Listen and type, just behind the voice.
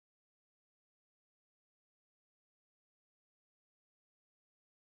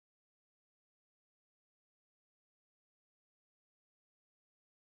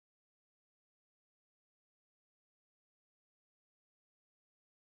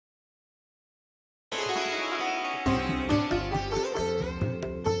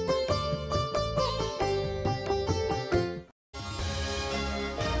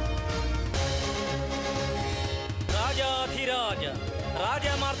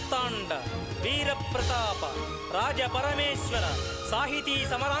మార్తాండ వీర ప్రతాప రాజ పరమేశ్వర సాహితీ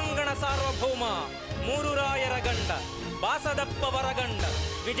సమరాంగణ సార్వభౌమ మూరురాయరగండ బాసదప్ప వరగండ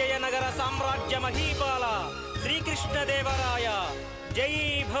విజయనగర సామ్రాజ్య మహీపాల శ్రీకృష్ణదేవరాయ జై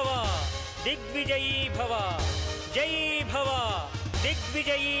భవ దిగ్విజయీ భవ జై భవ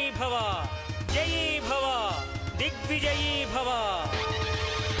దిగ్విజయీ భవ జై భవ దిగ్విజయీ భవ.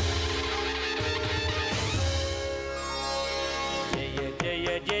 జయ జయ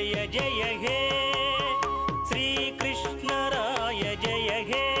జయ జయ హే శ్రీకృష్ణరాయ జయ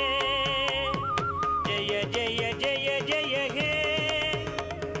హే జయ జయ జయ జయ హే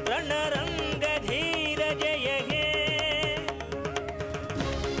రణరంగధీర జయ హే.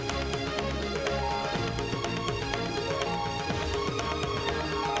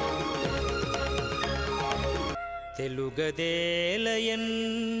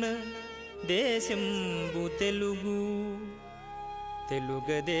 తెలుగదేలయన్న దేశంబు తెలుగు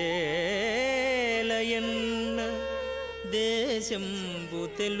తెలుగదేలయన్న దేశంబు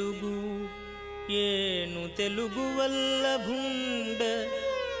తెలుగు ఏను తెలుగు వల్లభుండ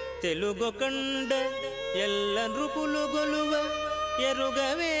తెలుగొకండ ఎల్ల నృపులు గొలువ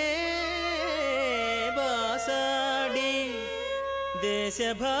ఎరుగవే బాసాడి దేశ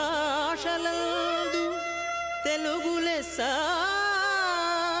భాషలందు తెలుగు లెస్స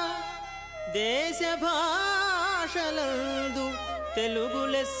దేశ భాషలందు తెలుగు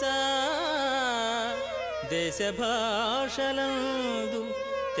లెస్స దేశ భాషలందు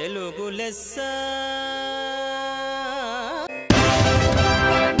తెలుగు లెస్స.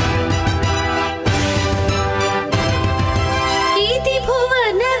 ఇది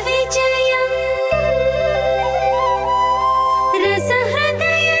భువన విజయం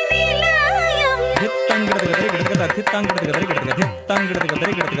రసహృదయ నిలయం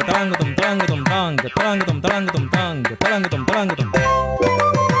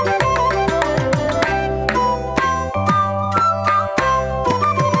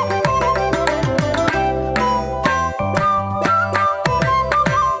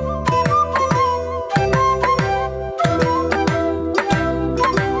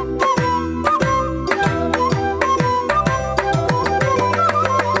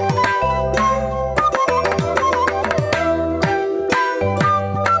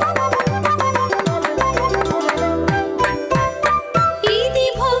ఇది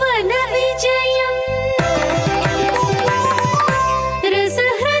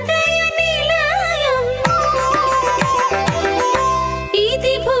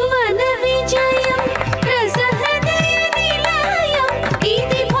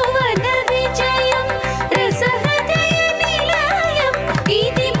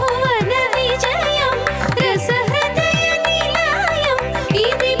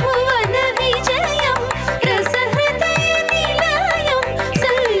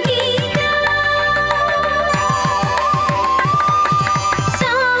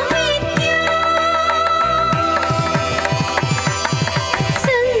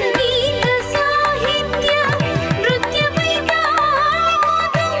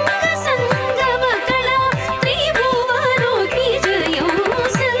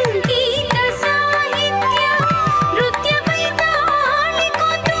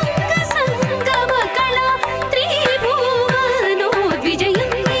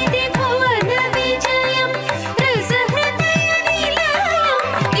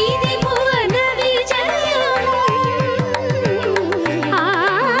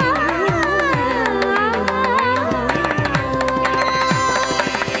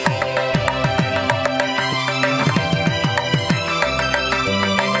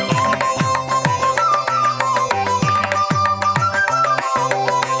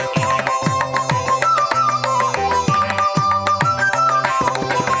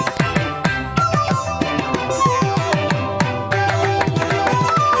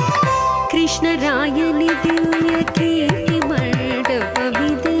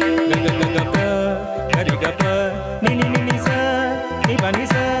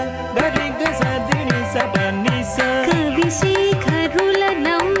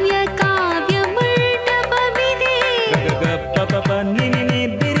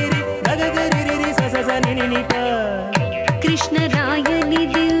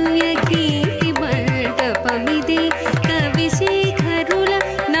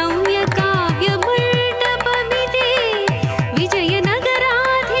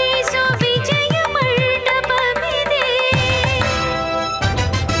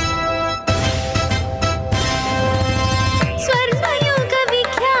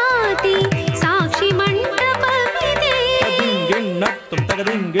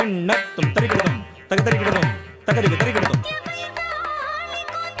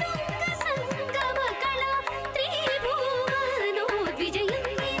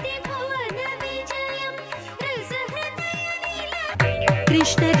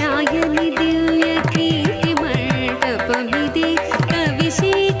कृष्णरायनि दिव्य कीर्ति मण्डपमिदे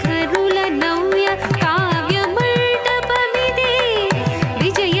कविशेखरुल नव्य काव्य मण्डपमिदे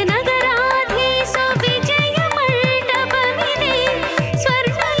विजयनगराधीश विजय मण्डपमिदे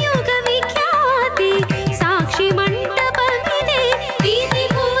स्वर्णयुग विख्याति साक्षि मण्डपमिदे वीति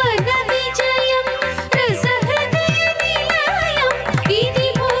भुवन विजयं रसहृदय निलयं वीति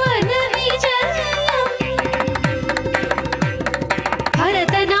भुवन विजयम्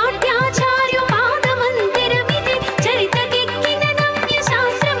भरतनाट्याचार्य पादमन्दिरमिति चरितकेक्किन नव्य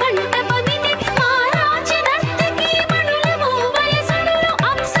शास्त्र मण्डपमिति माराच नर्तकी मणुलमो वयसनुलु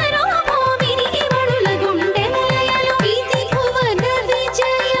अप्सरो भूमिनि इवळुल गुण्डे निलयलु वीति भुवन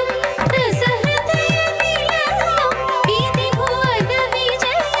विजयं रसहृदय निलयं वीति भुवन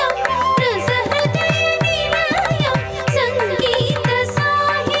विजयं रसहृदय निलयं संगीत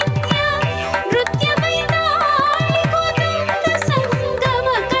साहित्य नृत्यमय ताळिकुतुंग संगम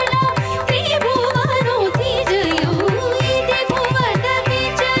कला त्रिभुवनोत्तिजयो वीति भुवन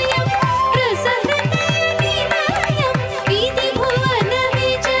विजयं रसहृदय निलयं वीति भुवन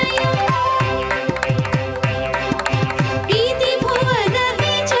विजयं वीति भुवन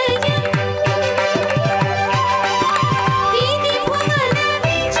विजयं वीति भुवन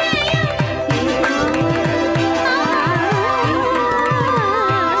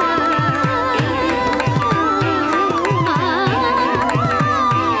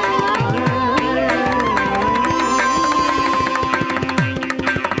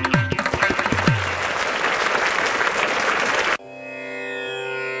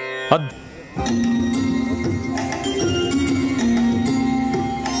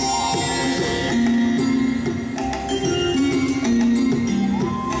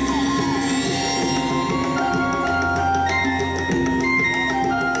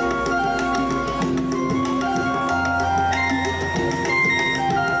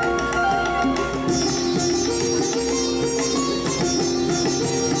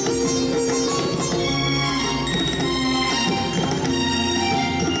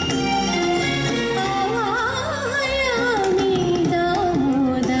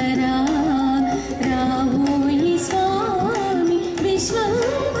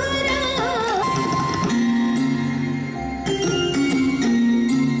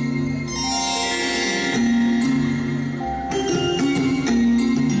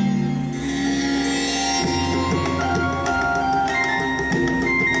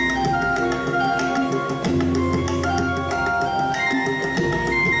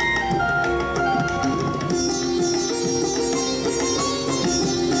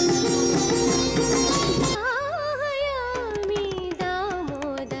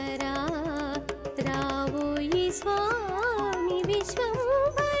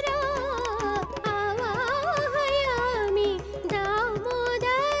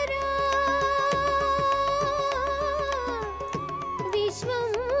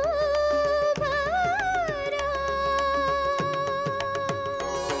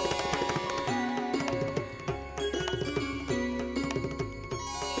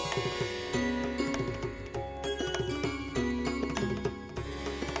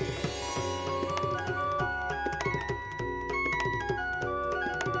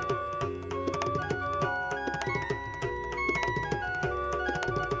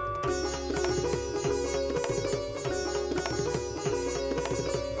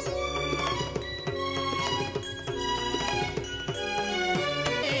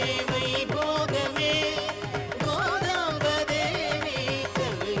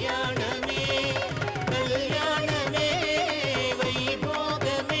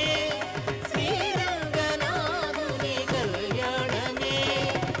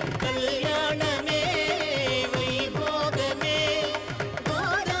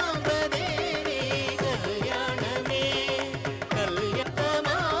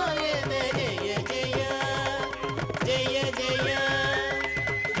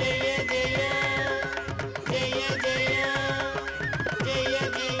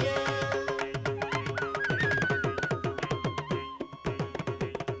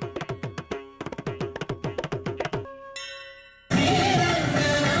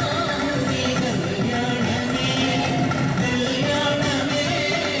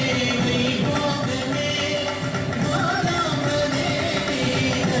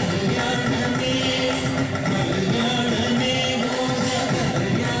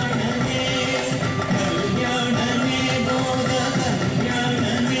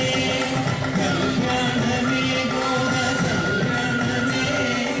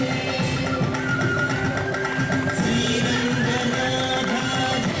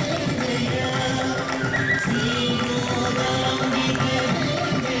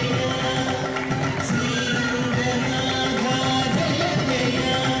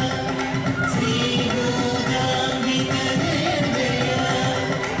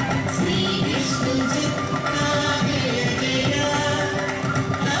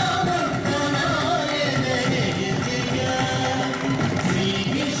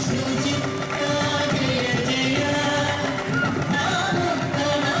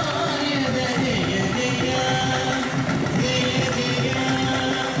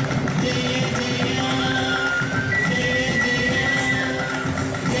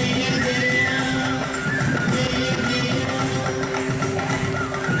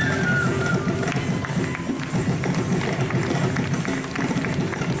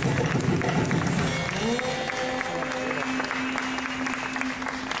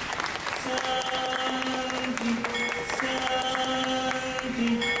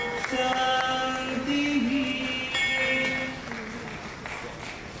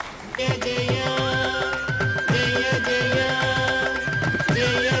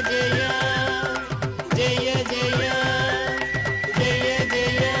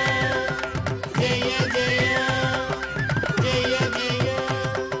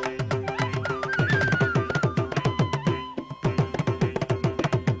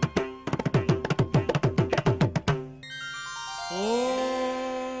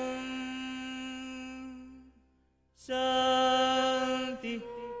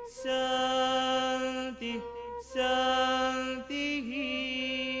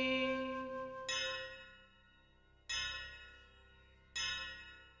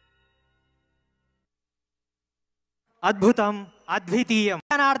అద్భుతం, అద్వితీయం.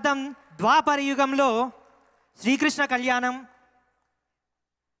 అర్థం ద్వాపర యుగంలో శ్రీకృష్ణ కళ్యాణం,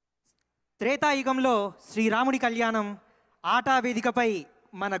 త్రేతాయుగంలో శ్రీరాముడి కళ్యాణం, ఆటా వేదికపై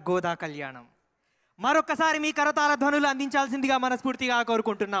మన గోదా కళ్యాణం. మరొక్కసారి మీ కరతాళ ధ్వనులు అందించాల్సిందిగా మనస్ఫూర్తిగా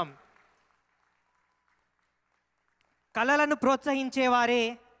కోరుకుంటున్నాం. కళలను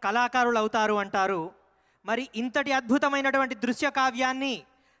ప్రోత్సహించేవారే కళాకారులు అవుతారు అంటారు. మరి ఇంతటి అద్భుతమైనటువంటి దృశ్య కావ్యాన్ని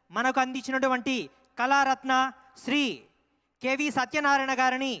మనకు అందించినటువంటి కళారత్న శ్రీ కెవి సత్యనారాయణ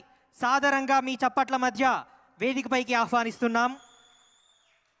గారిని సాదరంగా మీ చప్పట్ల మధ్య వేదికపైకి ఆహ్వానిస్తున్నాం.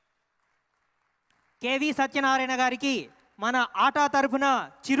 కెవి సత్యనారాయణ గారికి మన ఆటా తరఫున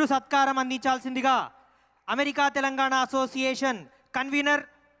చిరు సత్కారం అందించాల్సిందిగా America Telangana association convener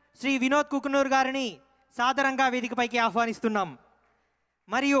Shri Vinod Kukunoor గారిని సాదరంగా వేదికపైకి ఆహ్వానిస్తున్నాం.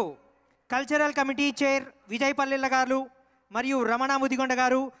 మరియు కల్చరల్ కమిటీ చైర్ విజయ్ పల్లెల్ల గారు మరియు రమణ ముదిగొండ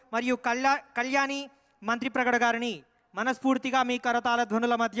గారు మరియు కళ్యాణి మంత్రి ప్రగడ గారిని మనస్ఫూర్తిగా మీ కరతాళ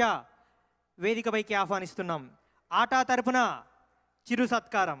ధ్వనుల మధ్య వేదికపైకి ఆహ్వానిస్తున్నాం. ఆటా తరపున చిరు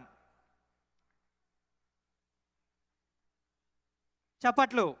సత్కారం.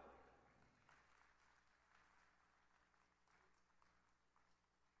 చప్పట్లు.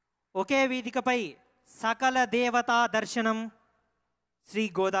 ఒకే వేదికపై సకల దేవతా దర్శనం, శ్రీ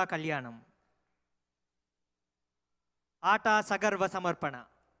గోదా కళ్యాణం, ఆటా సగర్వ సమర్పణ.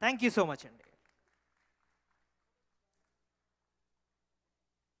 థ్యాంక్ యూ సో మచ్ అండి.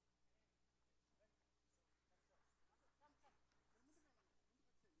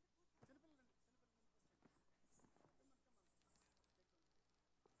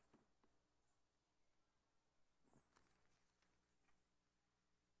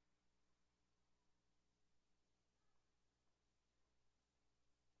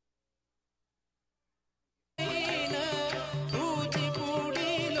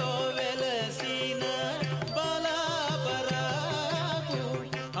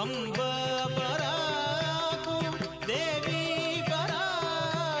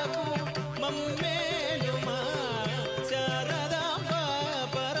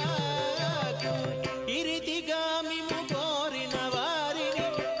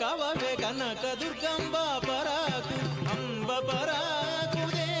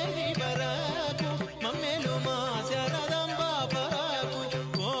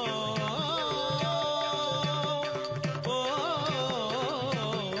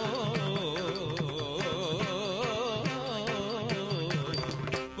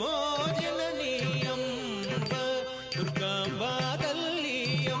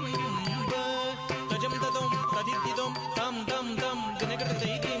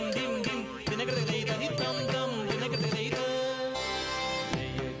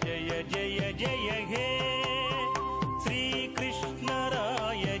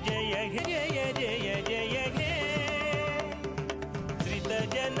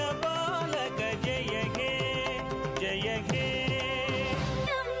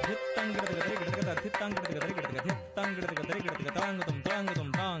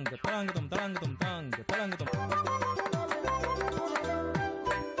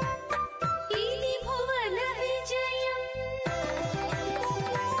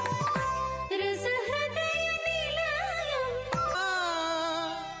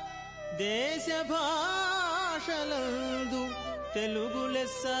 దేశ భాషలందు తెలుగు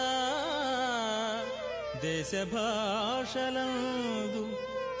లెస్స, దేశ భాషలందు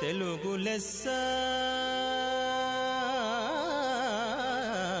తెలుగు లెస్స.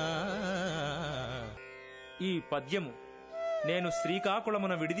 ఈ పద్యము నేను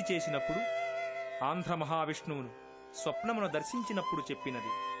శ్రీకాకుళమున విడిది చేసినప్పుడు ఆంధ్ర మహావిష్ణువును స్వప్నమును దర్శించినప్పుడు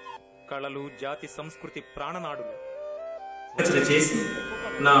చెప్పినది. కళలు జాతి సంస్కృతి ప్రాణనాడులు రచన చేసి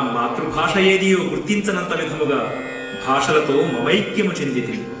నా మాతృభాష ఏదియో గుర్తించనంత విధముగా భాషలతో మమైక్యము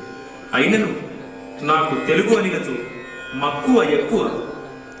చెందితి. అయినను నాకు తెలుగు అనినచు మక్కువ ఎక్కువ.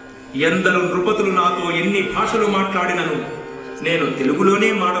 ఎందరు నృపతులు నాతో ఎన్ని భాషలు మాట్లాడినను నేను తెలుగులోనే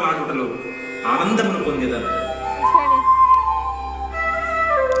మాటలాడుటలో ఆనందమును పొందేదను.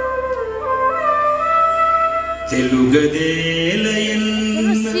 తెలుగదేలయన్న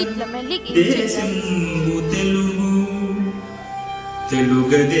దేశంబు తెలుగు,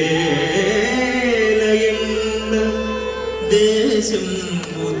 తెలుగదేలయన్న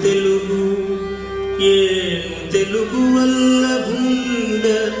దేశంబు తెలుగు, ఏను తెలుగు వల్ల భుండ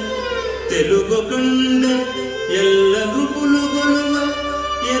తెలుగు కండ ఎల్ల నృపులు గొలువ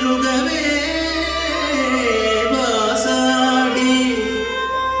ఎరుగవే వాసాడి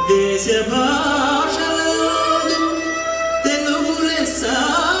దేశ భాషలందు తెలుగు లెస్స,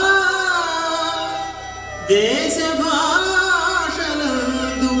 దేశ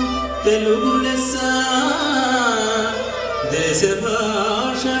భాషలందు తెలుగు లెస్స, దేశ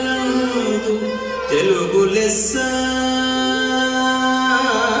భాషలందు తెలుగు లెస్స.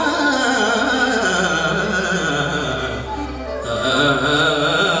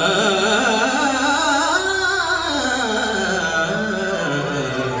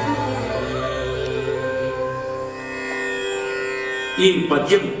 ఈ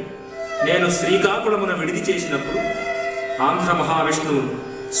పద్యం నేను శ్రీకాకుళమున విడిది చేసినప్పుడు ఆంధ్ర మహావిష్ణువు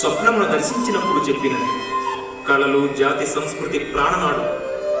స్వప్నమును దర్శించినప్పుడు చెప్పినది. కళలు జాతి సంస్కృతి ప్రాణనాడు,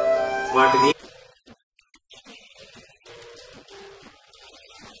 వాటిని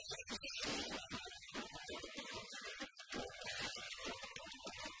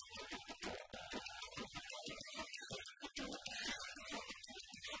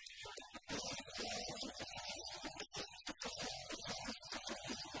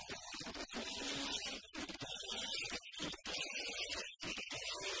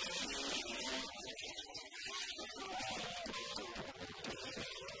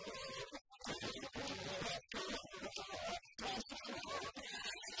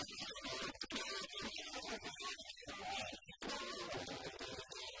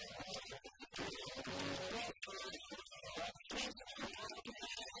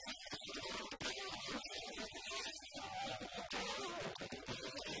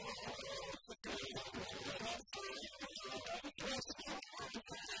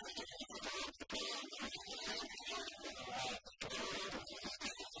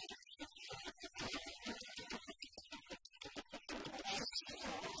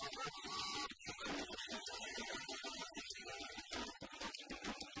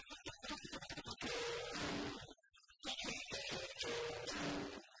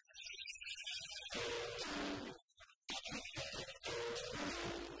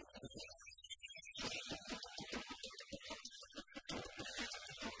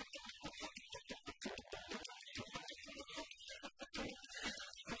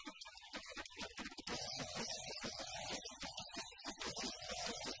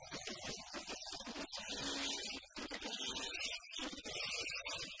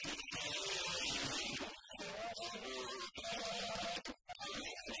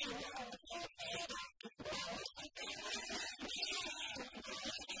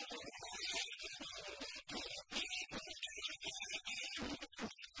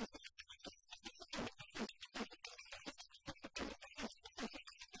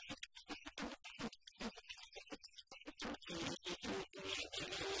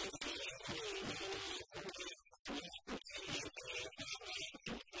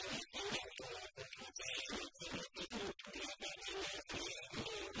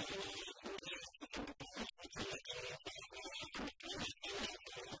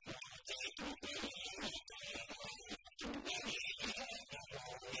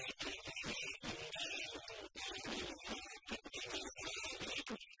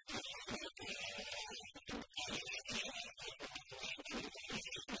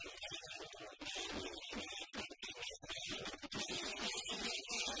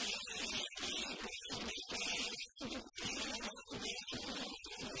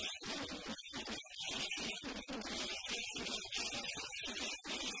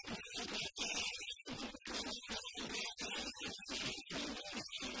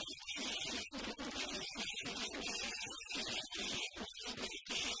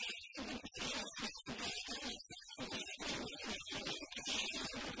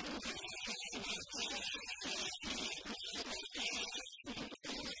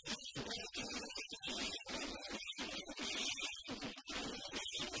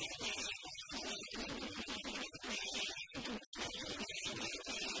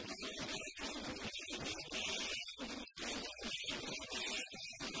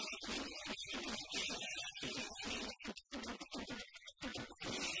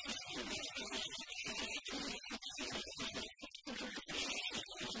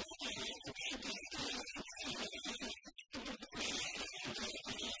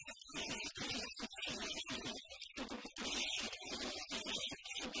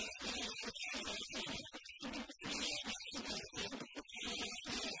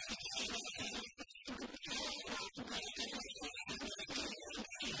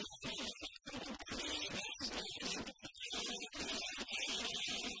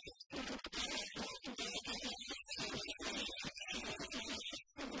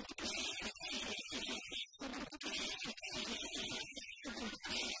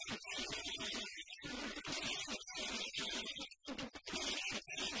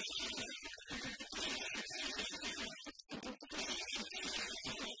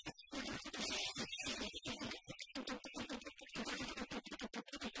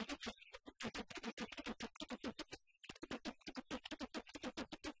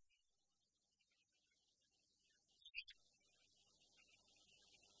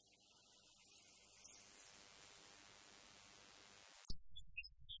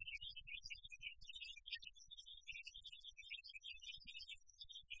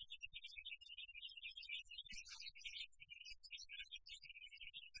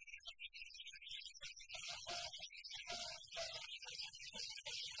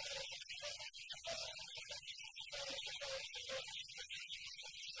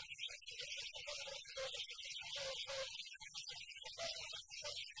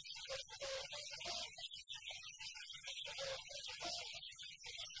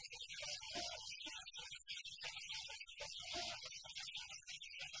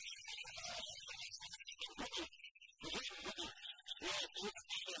Thank you.